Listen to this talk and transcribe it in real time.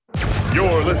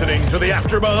You're listening to the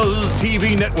AfterBuzz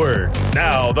TV Network,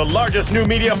 now the largest new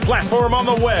media platform on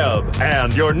the web,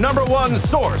 and your number one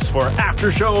source for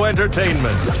after-show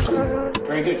entertainment.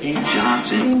 Very good, King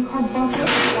Johnson.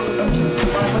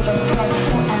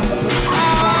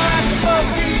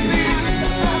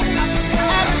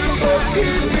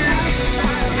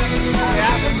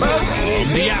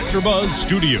 From the AfterBuzz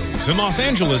Studios in Los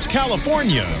Angeles,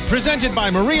 California, presented by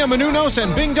Maria Menounos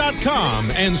and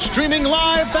Bing.com, and streaming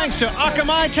live thanks to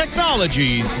Akamai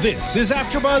Technologies, this is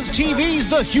AfterBuzz TV's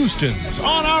The Houstons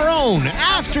on our own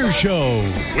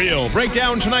AfterShow. We'll break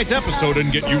down tonight's episode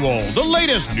and get you all the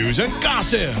latest news and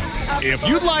gossip. If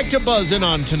you'd like to buzz in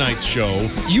on tonight's show,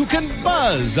 you can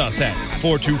buzz us at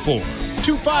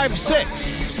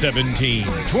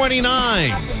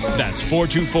 424-256-1729. That's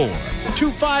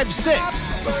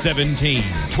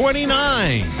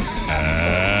 424-256-1729.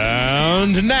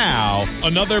 And now,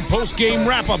 another post-game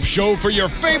wrap-up show for your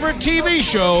favorite TV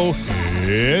show.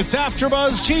 It's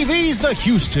AfterBuzz TV's The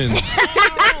Houstons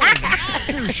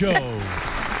After Show.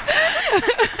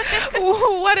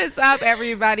 What is up,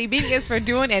 everybody? Bing is for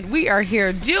doing, and we are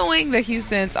here doing The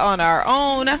Houstons on our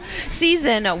own.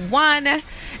 Season 1,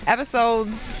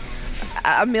 episodes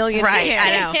a million. Right,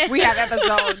 I know. We have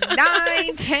episodes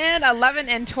 9, 10, 11,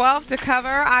 and 12 to cover.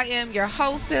 I am your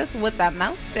hostess with the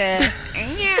mostest.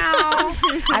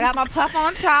 I got my puff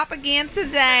on top again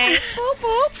today. Boop,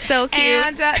 boop. So cute.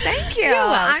 And thank you. You're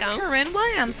welcome. I'm Corinne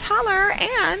Williams. Holler.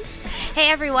 And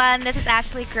hey everyone, this is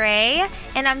Ashley Gray,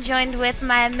 and I'm joined with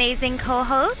my amazing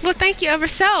co-host. Well, thank you ever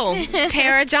so.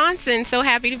 Tara Johnson. So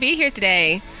happy to be here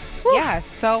today. Woo. Yes,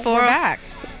 so we're back.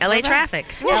 LA traffic.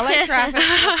 LA traffic.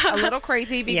 A little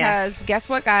crazy because guess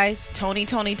what, guys? Tony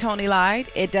lied.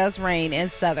 It does rain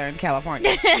in Southern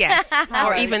California. Yes.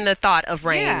 Or even the thought of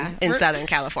rain in Southern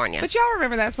California. But y'all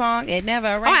remember that song? It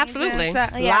never rains. Oh, absolutely. Lies,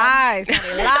 honey, lies.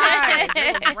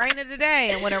 It was raining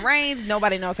today, and when it rains,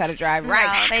 nobody knows how to drive.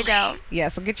 Right? No, they don't. Yeah,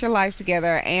 so get your life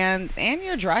together and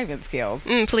your driving skills.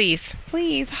 Please.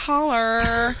 Please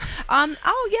holler.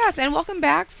 Oh yes, and welcome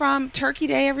back from Turkey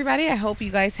Day, everybody. I hope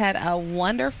you guys had a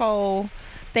wonderful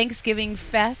Thanksgiving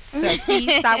feast.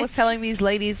 I was telling these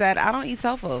ladies that I don't eat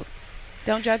soul food.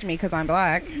 Don't judge me because I'm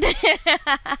black.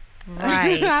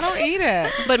 Right. I don't eat it.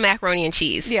 But macaroni and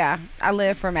cheese. Yeah, I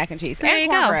live for mac and cheese. There and you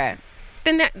cornbread.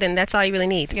 Go. Then that's all you really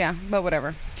need. Yeah, but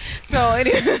whatever. So,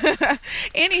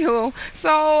 anywho,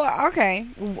 so, okay,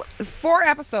 4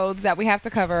 episodes that we have to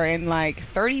cover in like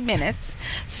 30 minutes.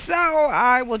 So,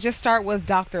 I will just start with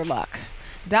Dr. Luck.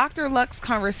 Dr. Luck's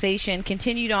conversation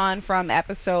continued on from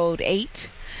episode 8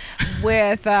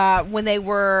 with when they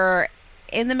were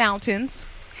in the mountains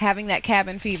having that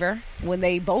cabin fever, when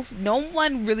no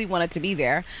one really wanted to be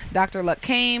there. Dr. Luck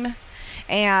came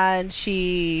and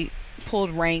she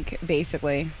pulled rank,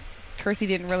 basically. Chrissy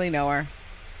didn't really know her.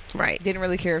 Right. Didn't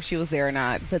really care if she was there or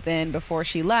not. But then before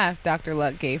she left, Dr.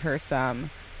 Luck gave her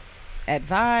some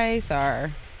advice,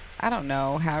 or I don't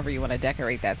know, however you want to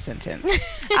decorate that sentence.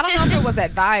 I don't know if it was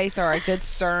advice or a good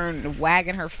stern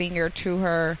wagging her finger to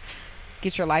her,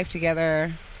 get your life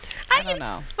together. I don't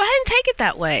know. Well, I didn't take it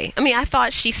that way. I mean, I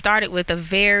thought she started with a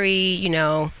very,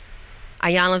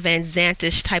 Ayanna Van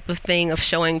Zantish type of thing of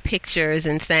showing pictures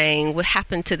and saying, what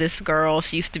happened to this girl?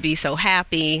 She used to be so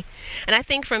happy. And I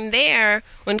think from there,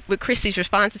 with Christy's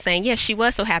response of saying, yes, she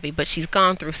was so happy, but she's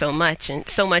gone through so much and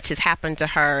so much has happened to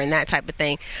her and that type of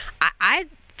thing. I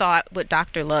thought what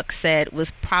Dr. Luck said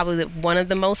was probably one of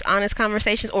the most honest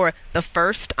conversations, or the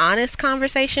first honest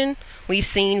conversation we've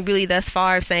seen really thus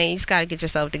far, saying you just got to get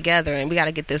yourself together and we got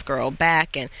to get this girl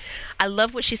back. And I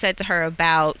love what she said to her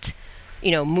about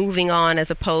moving on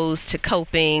as opposed to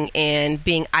coping, and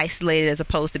being isolated as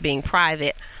opposed to being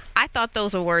private. I thought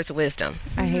those were words of wisdom.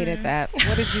 I hated that.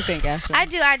 What did you think, Ashley? I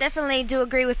definitely do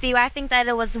agree with you. I think that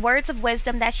it was words of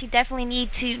wisdom that she definitely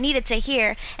needed to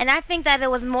hear. And I think that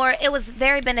it was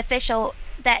very beneficial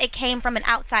that it came from an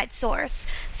outside source.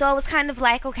 So it was kind of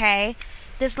like, okay,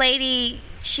 this lady,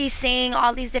 she's seeing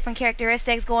all these different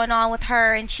characteristics going on with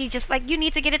her, and she just like, you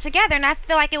need to get it together. And I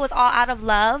feel like it was all out of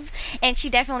love, and she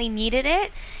definitely needed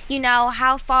it.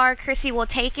 How far Chrissy will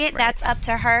take it, that's up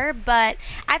to her. But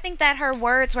I think that her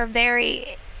words were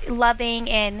very loving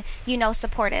and,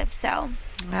 supportive. So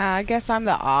I guess I'm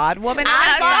the odd woman.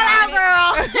 I'm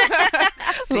girl.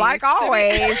 Like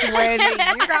always, when you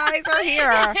guys are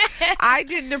here, I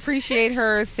didn't appreciate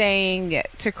her saying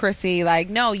to Chrissy, like,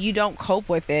 no, you don't cope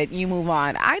with it, you move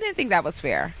on. I didn't think that was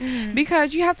fair,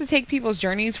 because you have to take people's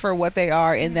journeys for what they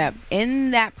are in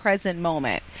that present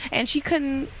moment, and she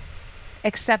couldn't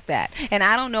accept that. And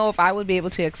I don't know if I would be able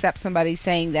to accept somebody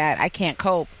saying that I can't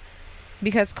cope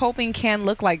because coping can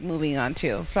look like moving on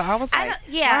too. So I was like,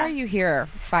 why are you here?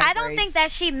 I don't think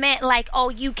that she meant like, oh,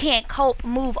 you can't cope,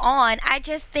 move on. I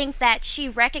just think that she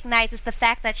recognizes the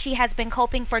fact that she has been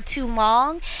coping for too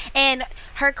long, and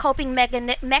her coping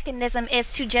mechanism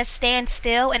is to just stand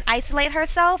still and isolate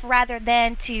herself rather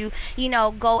than to,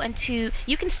 go into,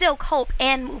 you can still cope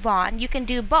and move on. You can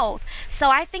do both. So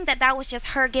I think that was just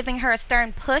her giving her a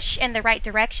stern push in the right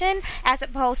direction, as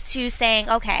opposed to saying,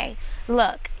 okay,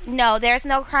 look, no, there's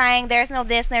no crying, there's no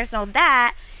this, there's no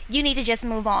that. You need to just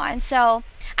move on. So,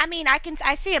 I mean,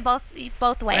 I see it both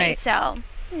ways. Right. So,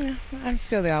 yeah, I'm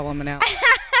still the odd woman out.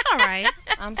 All right.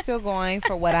 I'm still going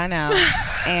for what I know,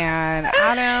 and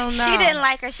I don't know. She didn't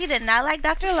like her. She did not like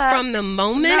Dr. Love from the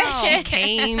moment she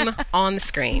came on the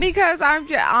screen. Because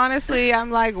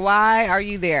I'm like, why are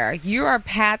you there? You are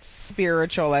Pat's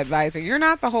spiritual advisor. You're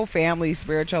not the whole family's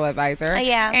spiritual advisor.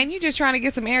 Yeah. And you're just trying to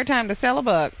get some airtime to sell a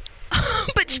book.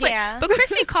 But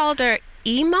Chrissy called her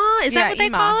Ema. Is that what they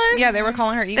call her? Yeah, they were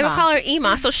calling her Ema. They were calling her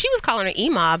Ema. So she was calling her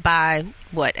Ema by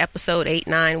episode 8,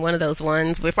 9, one of those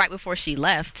ones, right before she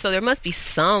left. So there must be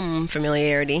some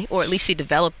familiarity, or at least she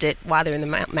developed it while they're in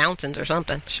the mountains or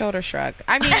something. Shoulder shrug.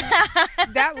 I mean,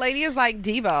 that lady is like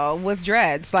Devo with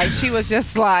dreads. Like, she was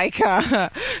just like,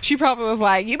 she probably was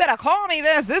like, you better call me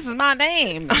this. This is my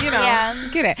name. Yeah.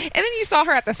 Get it. And then you saw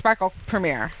her at the Sparkle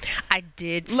premiere. I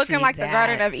did looking see like that. the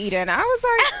Garden of Eden. I was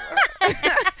like,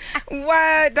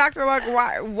 what, Dr. Luck,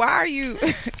 why are you?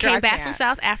 Came back from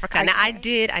South Africa. I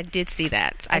did see that.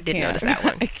 I did notice that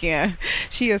one. I can't.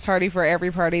 She is tardy for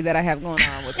every party that I have going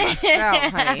on with myself,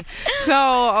 honey.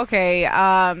 So, okay,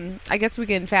 I guess we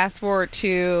can fast forward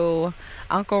to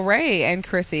Uncle Ray and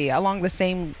Chrissy along the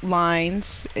same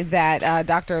lines that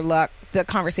Dr. Luck, the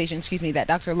conversation, that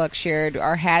Dr. Luck shared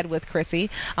or had with Chrissy.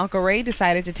 Uncle Ray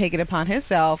decided to take it upon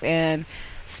himself and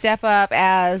step up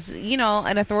as,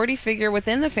 an authority figure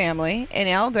within the family, an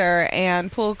elder,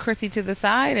 and pull Chrissy to the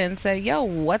side and say, yo,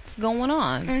 what's going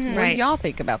on? Mm-hmm. What do y'all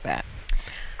think about that?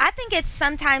 I think it's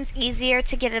sometimes easier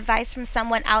to get advice from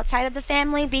someone outside of the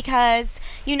family because,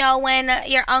 when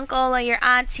your uncle or your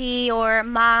auntie or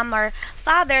mom or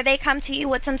father, they come to you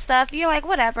with some stuff, you're like,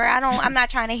 whatever, I'm not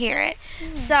trying to hear it.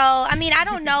 So, I mean, I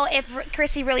don't know if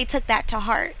Chrissy really took that to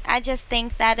heart. I just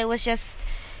think that it was just,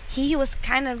 he was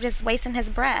kind of just wasting his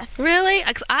breath. Really?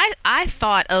 I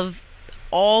thought of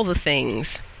all the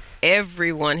things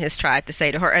everyone has tried to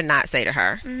say to her and not say to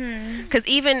her. Because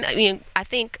I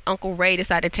think Uncle Ray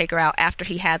decided to take her out after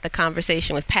he had the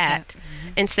conversation with Pat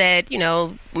and said,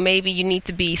 maybe you need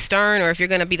to be stern, or if you're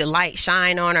going to be the light,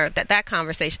 shine on her. That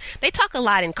conversation. They talk a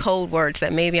lot in code words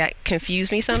that maybe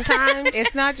confuse me sometimes.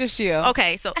 It's not just you.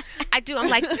 Okay, so I'm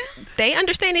like, they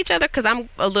understand each other because I'm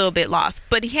a little bit lost.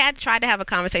 But he had tried to have a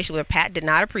conversation with Pat, did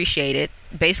not appreciate it.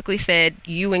 Basically said,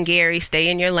 you and Gary stay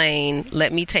in your lane,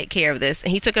 let me take care of this.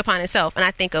 And he took it upon himself. And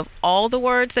I think of all the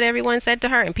words that everyone said to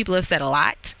her, and people have said a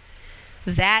lot,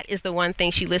 that is the one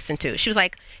thing she listened to. She was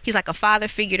like, he's like a father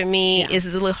figure to me. It's a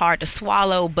little hard to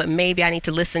swallow, but maybe I need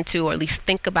to listen to or at least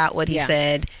think about what he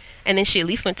said. And then she at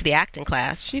least went to the acting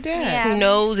class. She did. Yeah. Who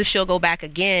knows if she'll go back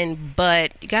again,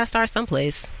 but you got to start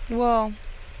someplace. Well,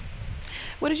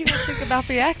 what did you guys think about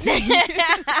the acting?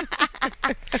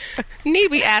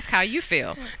 Need we ask how you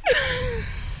feel?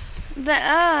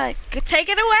 Take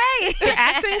it away. The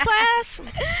acting class?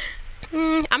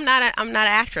 I'm not an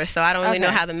actress, so I don't really know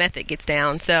how the method gets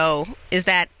down. So is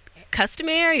that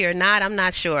customary or not? I'm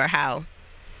not sure how.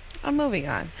 I'm moving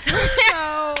on.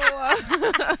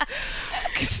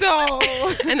 So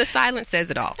and the silence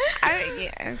says it all.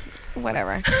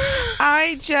 Whatever.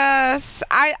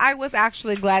 I was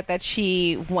actually glad that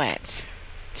she went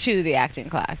to the acting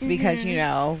class because,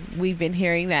 we've been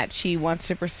hearing that she wants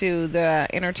to pursue the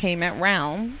entertainment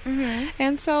realm.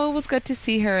 And so it was good to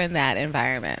see her in that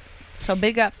environment. So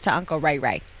big ups to Uncle Ray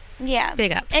Ray. Yeah.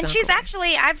 Big ups. And she's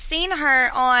actually, I've seen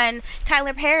her on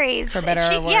Tyler Perry's. For better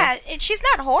or worse. Yeah, she's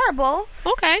not horrible.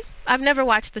 Okay. I've never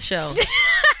watched the show.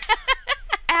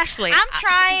 Ashley, I'm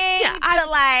trying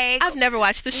I've never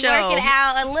watched the show. Work it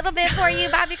out a little bit for you,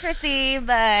 Bobby Chrissy,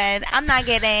 but I'm not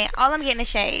getting. All I'm getting is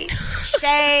shade.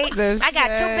 Shade. I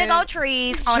got two big old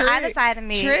trees on either side of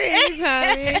me. Trees,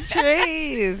 honey,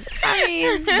 trees. I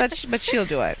mean, but she'll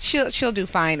do it. She'll do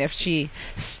fine if she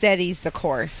steadies the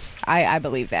course. I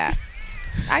believe that.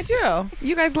 I do.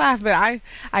 You guys laugh, but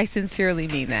I sincerely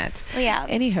mean that. Yeah.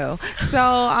 Anywho,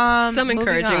 so some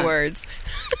encouraging words.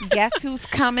 Guess who's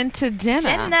coming to dinner?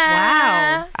 Dinner.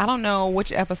 Wow. I don't know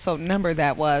which episode number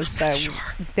that was, but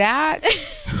that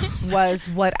was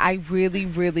what I really,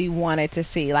 really wanted to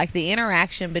see. Like the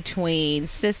interaction between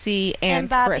Sissy and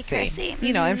Bobby Chrissy. Chrissy.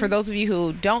 You know, and for those of you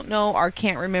who don't know or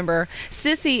can't remember,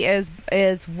 Sissy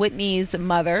is Whitney's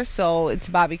mother, so it's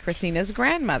Bobby Christina's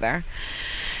grandmother.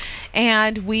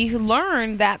 And we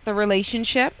learned that the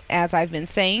relationship, as I've been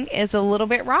saying, is a little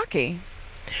bit rocky.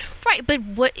 Right, but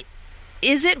what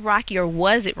is it rocky or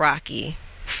was it rocky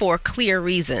for clear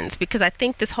reasons? Because I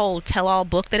think this whole tell-all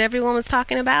book that everyone was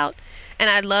talking about, and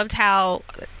I loved how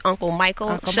Uncle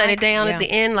Michael shut it down at the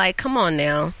end. Like, come on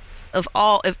now. Of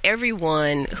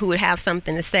everyone who would have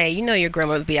something to say, you know, your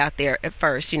grandmother would be out there at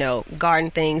first, you know,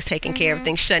 guarding things, taking care of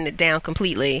things, shutting it down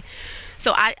completely.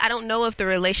 So I don't know if the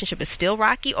relationship is still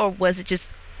rocky, or was it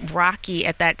just rocky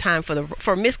at that time for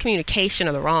miscommunication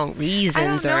or the wrong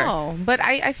reasons? I don't know, but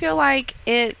I feel like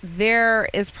there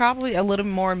is probably a little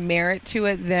more merit to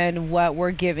it than what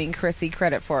we're giving Chrissy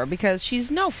credit for, because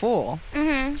she's no fool.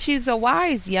 She's a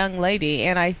wise young lady,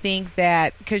 and I think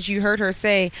that because you heard her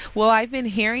say, well, I've been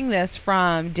hearing this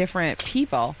from different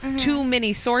people. Too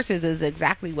many sources is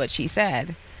exactly what she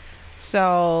said.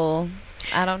 So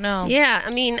I don't know. Yeah,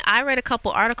 I mean, I read a couple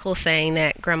articles saying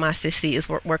that Grandma Sissy is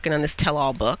working on this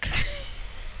tell-all book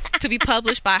to be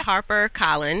published by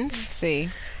HarperCollins.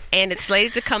 See. And it's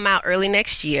slated to come out early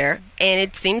next year. And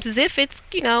it seems as if it's,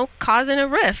 you know, causing a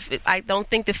rift. I don't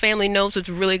think the family knows what's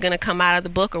really going to come out of the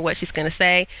book or what she's going to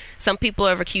say. Some people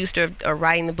have accused her of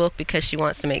writing the book because she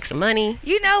wants to make some money.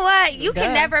 You know what? You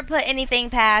can never put anything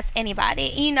past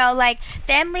anybody. You know, like,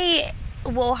 family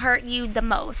will hurt you the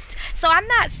most. So I'm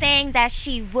not saying that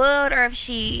she would or if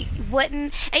she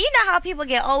wouldn't. And you know how people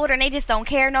get older and they just don't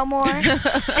care no more? They're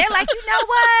like, you know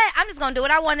what? I'm just going to do what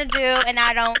I want to do and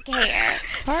I don't care.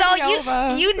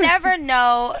 So you never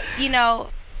know, you know.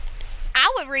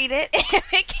 I would read it if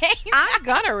it came I'm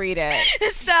gonna read it.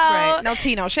 So right. No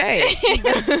tea, no shade.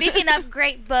 Speaking of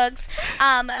great books,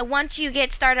 once you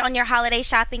get started on your holiday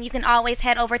shopping, you can always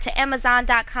head over to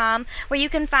Amazon.com, where you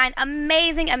can find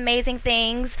amazing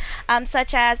things,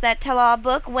 such as that tell-all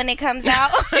book when it comes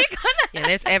out. Yeah,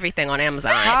 there's everything on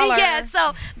Amazon. Holler. Yeah,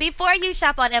 so before you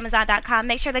shop on Amazon.com,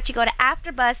 make sure that you go to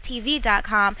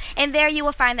AfterBuzzTV.com, and there you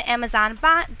will find the Amazon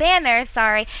banner.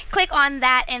 Click on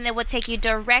that, and it will take you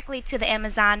directly to the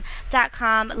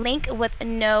Amazon.com link with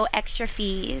no extra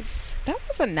fees. That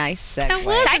was a nice segue. That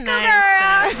was Shaka a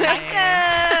nice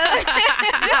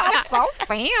girl. You're so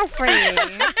fancy.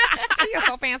 She is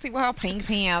so fancy with her pink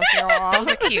pants, y'all. Those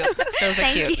are cute.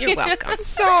 Thank you. You're welcome.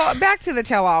 So back to the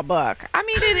tell-all book. I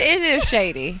mean, it is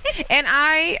shady, and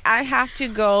I have to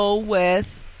go with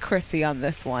Chrissy on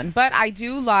this one, but I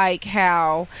do like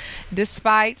how,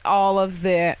 despite all of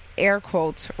the air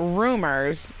quotes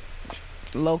rumors,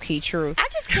 low-key truth. I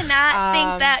just cannot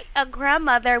think that a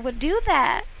grandmother would do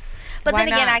that. But then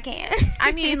again, I can.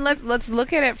 I mean, let's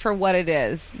look at it for what it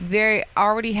is. They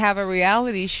already have a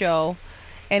reality show,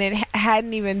 and it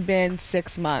hadn't even been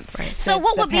 6 months. Right. So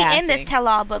what would be in this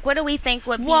tell-all book? What do we think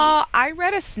would be? Well, I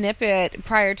read a snippet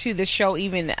prior to the show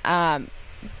even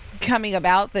coming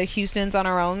about, the Houston's on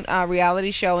Our Own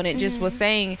reality show, and it just was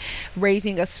saying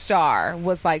raising a star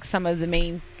was like some of the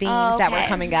main themes that were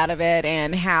coming out of it,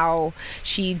 and how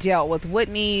she dealt with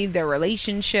Whitney, their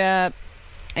relationship,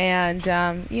 and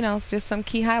you know, it's just some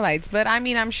key highlights. But I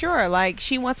mean, I'm sure like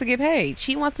she wants to get paid,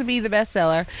 she wants to be the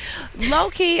bestseller.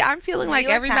 Low-key, I'm feeling like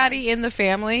everybody in the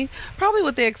family, probably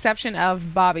with the exception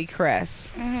of Bobby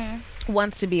Chris,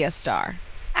 wants to be a star.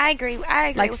 I agree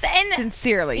like with that. And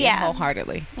sincerely and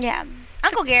wholeheartedly. Yeah.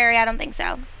 Uncle Gary, I don't think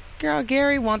so. Girl,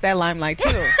 Gary want that limelight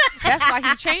too. That's why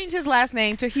he changed his last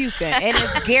name to Houston, and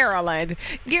it's Garland.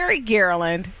 Gary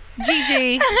Garland.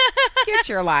 Gigi, get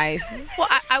your life. Well,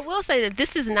 I will say that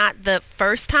this is not the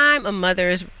first time a mother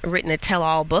has written a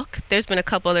tell-all book. There's been a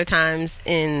couple other times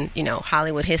in, you know,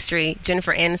 Hollywood history.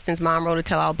 Jennifer Aniston's mom wrote a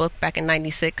tell-all book back in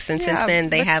 '96, and since then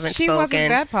they haven't spoken. She wasn't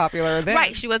that popular then.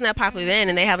 Right, she wasn't that popular then,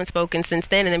 and they haven't spoken since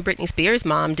then. And then Britney Spears'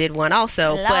 mom did one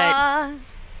also,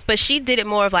 but she did it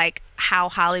more of like how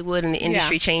Hollywood and the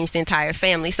industry changed the entire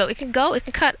family. So it can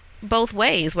cut both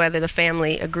ways, whether the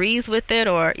family agrees with it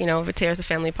or, you know, if it tears the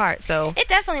family apart. So it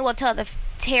definitely will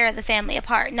tear the family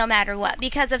apart no matter what,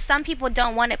 because if some people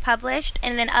don't want it published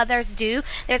and then others do,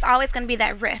 there's always going to be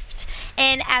that rift.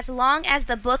 And as long as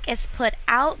the book is put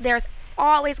out, there's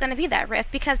always going to be that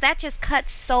rift, because that just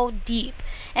cuts so deep.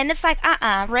 And it's like,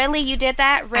 really? You did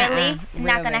that? Really?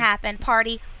 Not going to happen.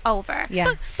 Party over.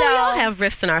 Yeah. So we all have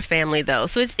rifts in our family, though.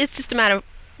 So it's just a matter of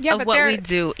what we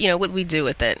do, you know, what we do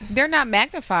with it. They're not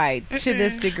magnified to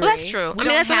this degree. Well, that's true. I mean,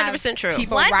 that's 100% true.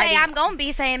 One day I'm going to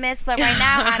be famous, but right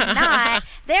now I'm not.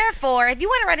 Therefore, if you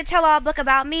want to write a tell-all book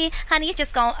about me, honey, it's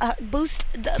just going to boost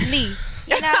me.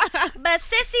 You know, but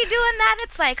Sissy doing that,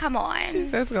 it's like, come on. She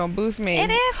said it's gonna boost me. It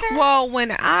is, girl. Well,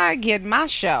 when I get my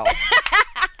show,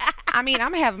 I mean,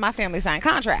 I'm having my family sign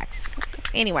contracts.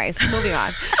 Anyways, moving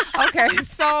on. Okay,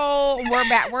 so we're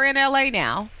back. We're in LA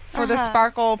now for the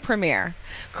Sparkle premiere.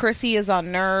 Chrissy is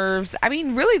on nerves. I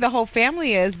mean, really, the whole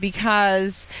family is,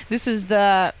 because this is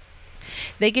they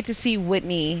get to see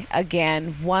Whitney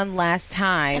again one last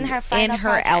time in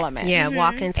her element. Yeah,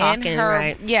 walking, talking,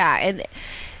 right. Yeah, and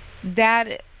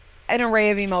that an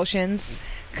array of emotions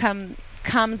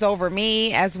comes over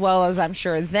me, as well as I'm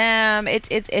sure them.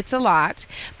 It's a lot.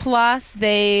 Plus,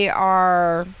 they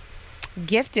are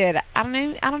gifted. I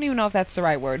don't even know if that's the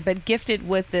right word, but gifted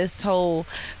with this whole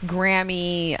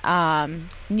Grammy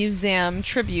museum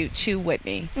tribute to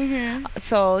Whitney.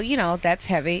 So that's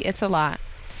heavy. It's a lot.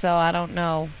 So I don't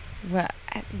know.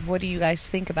 What do you guys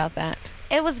think about that?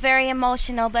 It was very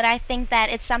emotional, but I think that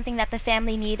it's something that the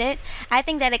family needed. I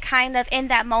think that it kind of, in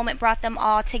that moment, brought them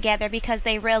all together, because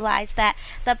they realized that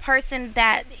the person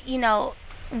that,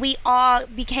 we all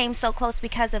became so close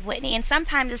because of Whitney. And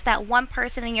sometimes it's that one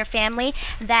person in your family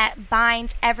that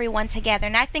binds everyone together.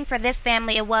 And I think for this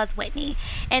family, it was Whitney.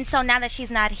 And so now that she's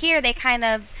not here, they kind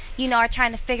of, are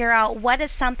trying to figure out what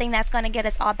is something that's going to get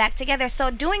us all back together.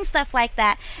 So doing stuff like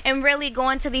that and really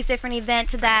going to these different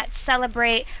events that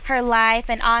celebrate her life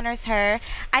and honors her,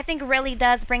 I think really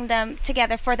does bring them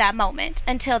together for that moment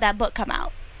until that book come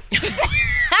out.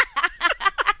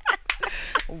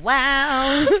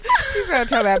 Wow. She's going to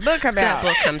tell that book come out. That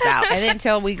book comes out. And then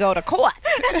until we go to court.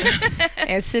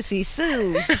 And Sissy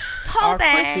sues. Or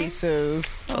Chrissy sues.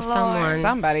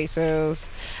 Somebody sues.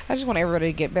 I just want everybody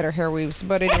to get better hair weaves.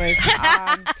 But anyways.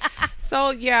 So,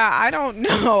 yeah, I don't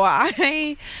know.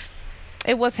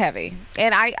 It was heavy.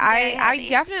 And I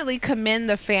definitely commend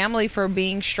the family for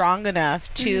being strong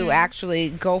enough to actually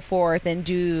go forth and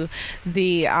do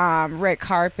the red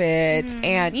carpet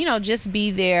and, just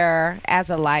be there as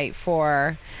a light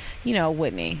for,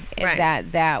 Whitney. Right.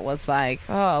 And that was like,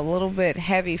 a little bit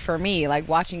heavy for me, like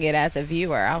watching it as a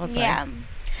viewer. I was like, damn.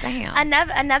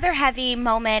 Another heavy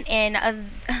moment in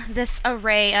this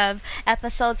array of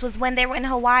episodes was when they were in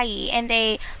Hawaii and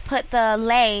they put the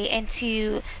lei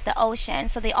into the ocean.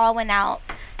 So they all went out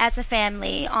as a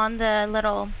family on the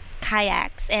little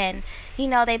kayaks, and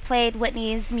they played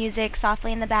Whitney's music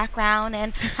softly in the background,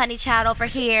 and Honey Child over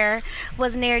here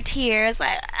was near tears,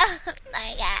 like, oh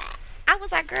my God. I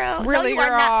was like, girl, really, no, you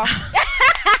girl? are not.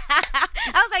 I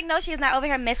was like, no, she's not over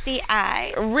here, misty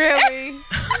eye. Really?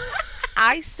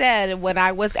 I said when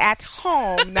I was at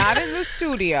home, not in the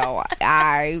studio,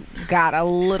 I got a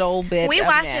little bit. We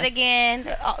watched it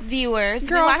again, viewers.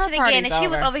 Girl, we watched it again, and she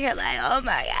over. was over here like, "Oh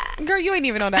my God, girl, you ain't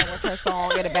even know that was her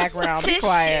song in the background." Be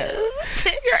quiet.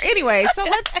 Anyway, so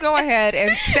let's go ahead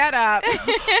and set up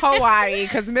Hawaii,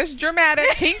 because Miss Dramatic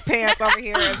Pink Pants over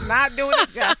here is not doing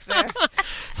it justice.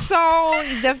 So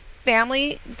the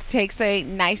family takes a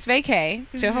nice vacay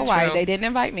to Hawaii. True. They didn't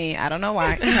invite me. I don't know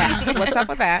why. What's up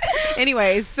with that?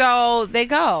 Anyway, so they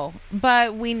go.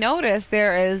 But we notice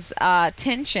there is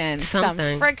tension, some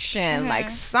friction. Like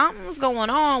something's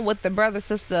going on with the brother,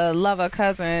 sister, lover,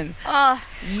 cousin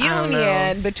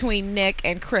union between Nick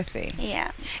and Chrissy.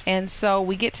 Yeah. And so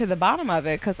we get to the bottom of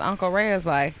it because Uncle Ray is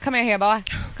like, come here, boy.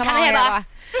 Come on here, boy.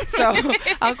 So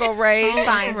Uncle Ray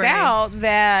finds out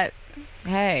that,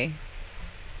 hey,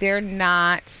 they're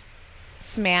not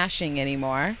smashing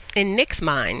anymore. In Nick's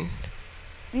mind.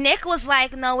 Nick was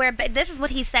like, no, this is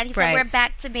what he said. He said, we're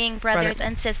back to being brothers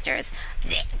and sisters.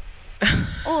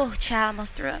 Oh, child,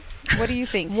 almost threw up. What do you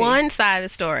think, T? One side of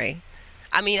the story.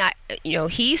 I mean,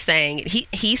 he's saying it.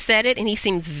 He said it, and he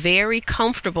seems very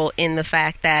comfortable in the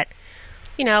fact that,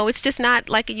 it's just not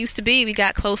like it used to be. We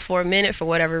got close for a minute for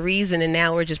whatever reason, and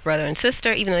now we're just brother and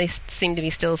sister, even though they seem to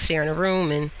be still sharing a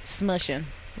room and smushing.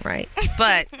 Right.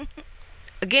 But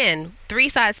again, 3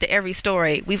 sides to every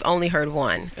story. We've only heard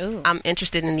one. Ooh. I'm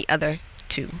interested in the other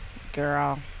 2.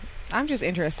 Girl, I'm just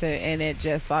interested in it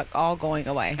just like all going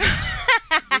away.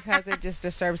 Because it just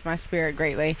disturbs my spirit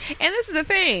greatly. And this is the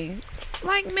thing.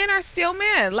 Like, men are still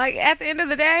men. Like, at the end of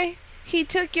the day, he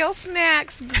took your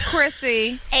snacks,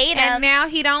 Chrissy. Ate and him. now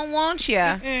he don't want you.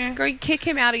 Girl, you kick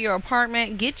him out of your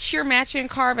apartment, get your matching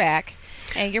car back,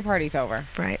 and your party's over.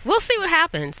 Right. We'll see what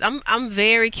happens. I'm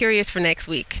very curious for next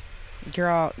week.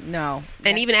 Girl, no.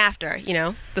 And even after,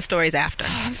 the stories after.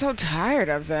 I'm so tired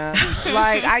of them.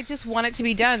 Like, I just want it to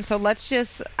be done. So let's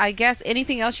just, I guess,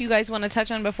 anything else you guys want to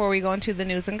touch on before we go into the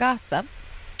news and gossip?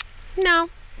 No.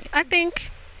 I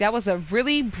think that was a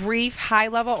really brief,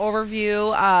 high-level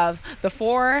overview of the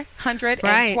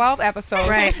 412 episodes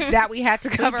that we had to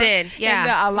cover in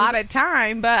the allotted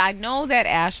time. But I know that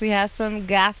Ashley has some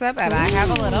gossip, and I have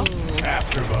a little.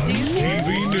 AfterBuzz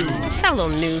TV News. Just have a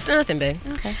little news. Nothing big.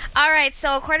 Okay. All right,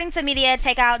 so according to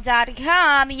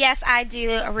MediaTakeout.com, yes, I do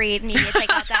read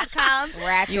MediaTakeout.com.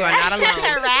 Ratchet. You are not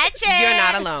alone. Ratchet. You're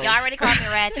not alone. You already called me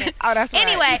Ratchet. Oh, that's right.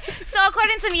 Anyway, so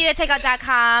according to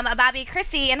MediaTakeout.com, Bobby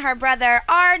Chrissy and her brother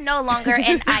are no longer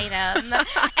an item.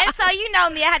 And so, you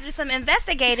know me, I had to do some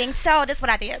investigating, so this is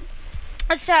what I did.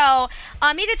 So,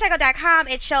 on MediaTakeout.com,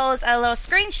 it shows a little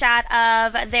screenshot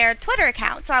of their Twitter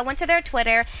account. So, I went to their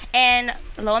Twitter, and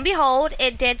lo and behold,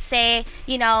 it did say,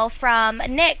 you know, from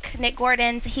Nick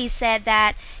Gordon's, he said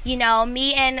that, you know,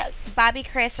 me and Bobby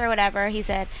Chris, or whatever, he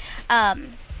said,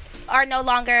 are no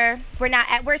longer,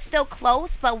 we're still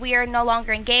close, but we are no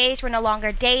longer engaged, we're no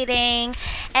longer dating.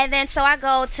 And then, so I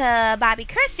go to Bobby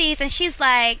Chrissy's, and she's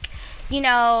like, you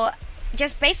know,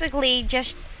 just basically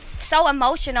just so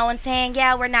emotional and saying,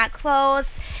 yeah, we're not close,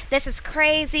 this is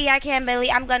crazy, I can't believe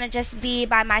I'm gonna just be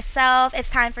by myself, it's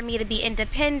time for me to be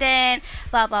independent,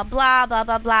 blah blah blah blah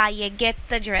blah blah. You get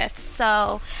the drift.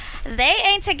 So they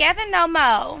ain't together no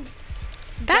more.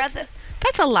 That's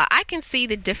a lot. I can see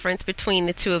the difference between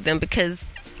the two of them, because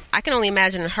I can only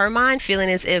imagine in her mind feeling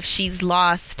as if she's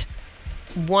lost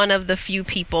one of the few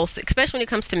people, especially when it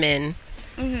comes to men.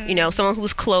 You know, someone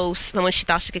who's close, someone she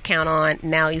thought she could count on,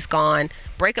 now he's gone.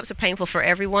 Breakups are painful for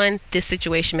everyone. This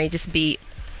situation may just be,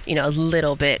 you know, a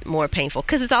little bit more painful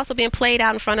because it's also being played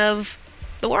out in front of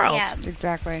the world. Yeah.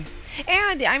 Exactly.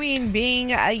 And, I mean,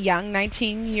 being a young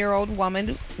 19-year-old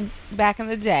woman back in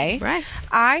the day, Right.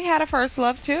 I had a first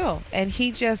love, too. And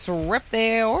he just ripped the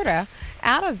aorta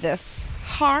out of this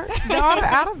heart,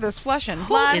 out of this flesh and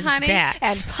blood, is honey, that?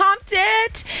 and pumped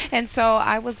it. And so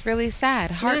I was really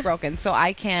sad, heartbroken. So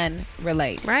I can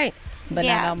relate. Right. But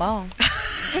Yeah. not no more.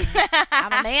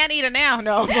 I'm a man eater now.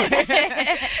 No.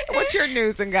 What's your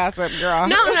news and gossip, girl?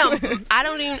 No.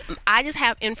 I just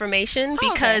have information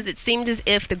because it seemed as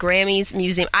if the Grammys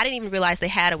Museum, I didn't even realize they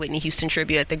had a Whitney Houston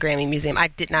tribute at the Grammy Museum. I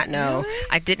did not know. Really?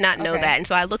 I did not know Okay. that. And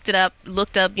so I looked up,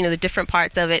 you know, the different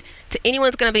parts of it. To anyone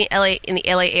that's going to be in the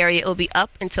LA area, it will be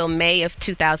up until May of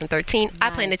 2013. I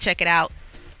plan to Nice. check it out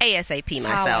ASAP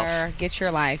myself. Holler, get your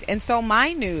life. And so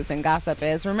my news and gossip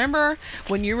is, remember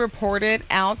when you reported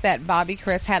out that Bobby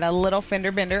Chris had a little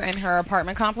fender bender in her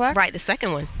apartment complex? Right, the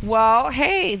second one. Well,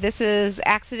 hey, this is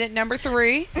accident number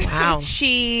 3. Wow.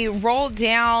 She rolled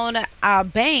down a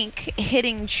bank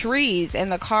hitting trees,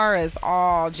 and the car is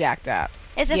all jacked up.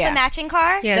 Is this Yeah. the matching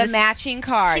car? Yeah. The matching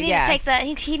car, She need yes. to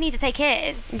take he need to take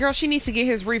his. Girl, she needs to get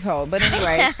his repo. But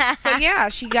anyway, so yeah,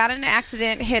 she got in an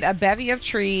accident, hit a bevy of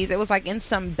trees. It was like in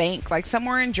some bank, like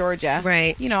somewhere in Georgia.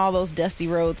 Right. You know, all those dusty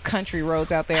roads, country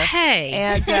roads out there. Hey.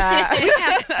 And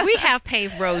we have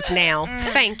paved roads now.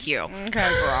 Thank you. okay,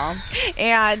 girl.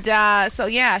 And so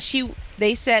yeah,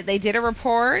 they said they did a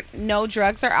report. No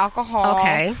drugs or alcohol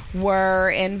Okay. were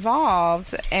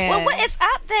involved. And Well, what is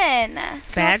up then? Bad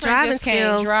girlfriend driving just can't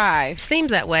skills. drive.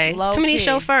 Seems that way. Low Too many key.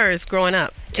 chauffeurs growing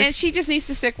up. And she just needs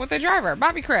to stick with the driver.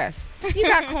 Bobby Chris, you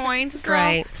got coins, girl.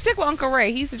 Right. Stick with Uncle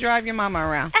Ray. He used to drive your mama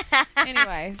around.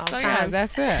 Anyway, All so the yeah, time.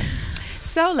 that's it.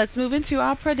 So let's move into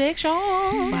our predictions.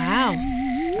 Wow.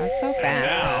 That's so fast.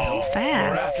 Now,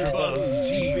 fast. for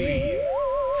AfterBuzz TV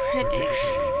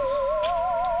predictions.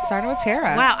 Starting with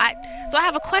Tara. Wow. So I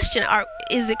have a question.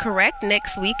 Is it correct?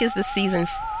 Next week is the season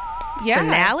Yes.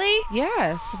 finale?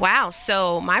 Yes. Wow.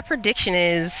 So my prediction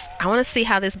is I want to see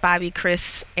how this Bobby,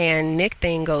 Chris, and Nick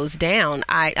thing goes down.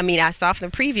 I mean, I saw from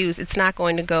the previews it's not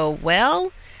going to go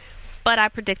well, but I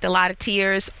predict a lot of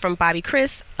tears from Bobby,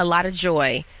 Chris, a lot of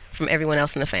joy from everyone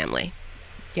else in the family.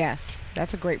 Yes.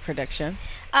 That's a great prediction.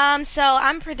 So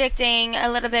I'm predicting a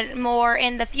little bit more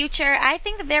in the future. I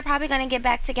think that they're probably going to get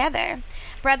back together.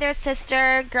 Brother,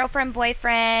 sister, girlfriend,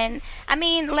 boyfriend. I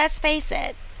mean, let's face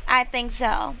it. I think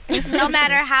so. No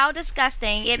matter how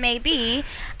disgusting it may be,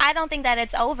 I don't think that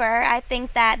it's over. I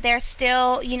think that they're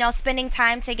still, you know, spending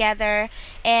time together,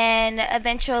 and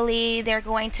eventually they're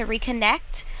going to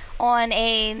reconnect on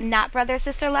a not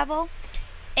brother-sister level.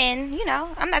 And, you know,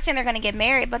 I'm not saying they're going to get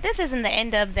married, but this isn't the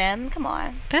end of them. Come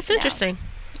on. That's No. interesting.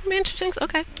 Interesting.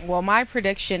 Okay. Well, my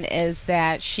prediction is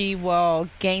that she will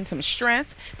gain some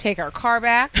strength, take her car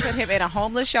back, put him in a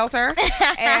homeless shelter,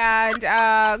 and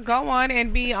go on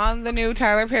and be on the new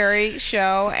Tyler Perry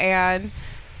show and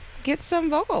get some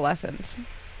vocal lessons.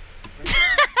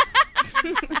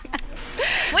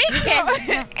 We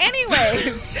can.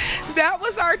 Anyways, that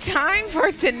was our time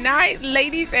for tonight,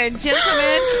 ladies and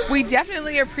gentlemen. We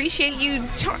definitely appreciate you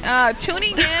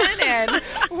tuning in and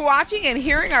watching and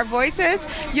hearing our voices.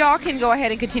 Y'all can go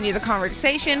ahead and continue the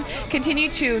conversation. Continue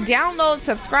to download,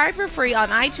 subscribe for free on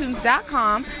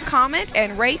iTunes.com, comment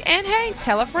and rate, and hey,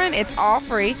 tell a friend. It's all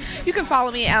free. You can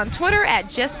follow me on Twitter at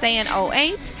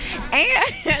JustSaying08,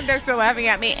 and they're still laughing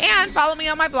at me, and follow me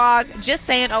on my blog,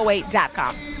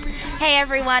 JustSaying08.com. Hey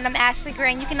everyone, I'm Ashley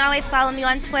Gray, and you can always follow me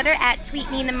on Twitter at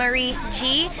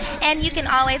TweetNinaMarieG, and you can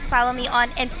always follow me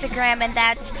on Instagram, and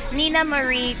that's Nina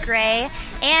Marie Gray,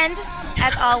 and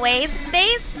as always,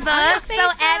 Facebook.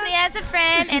 So add me as a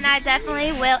friend, and I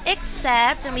definitely will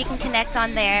accept, and we can connect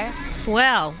on there.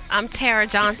 Well, I'm Tara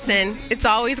Johnson. It's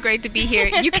always great to be here.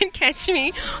 You can catch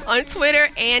me on Twitter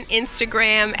and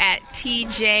Instagram at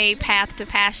TJ Path to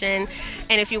Passion.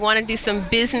 And if you want to do some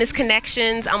business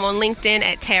connections, I'm on LinkedIn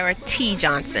at Tara T.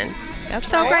 Johnson. That's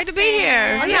so great to be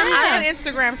here. Oh, yeah, I'm on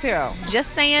Instagram too.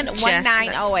 Just saying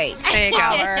 1908. There you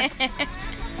go.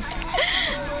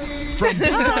 From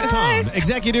Bing.com,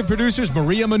 executive producers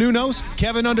Maria Menounos,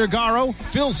 Kevin Undergaro,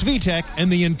 Phil Svitek,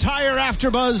 and the entire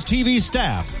AfterBuzz TV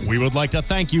staff, we would like to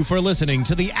thank you for listening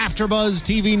to the AfterBuzz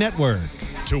TV network.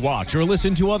 To watch or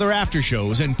listen to other after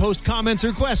shows and post comments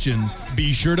or questions,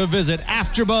 be sure to visit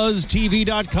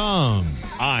AfterBuzzTV.com.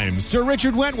 I'm Sir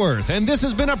Richard Wentworth, and this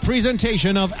has been a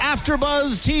presentation of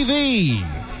AfterBuzz TV.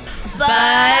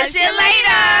 Buzz you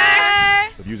later!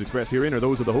 The views expressed herein are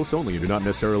those of the hosts only and do not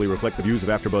necessarily reflect the views of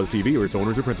AfterBuzz TV or its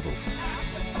owners or principals.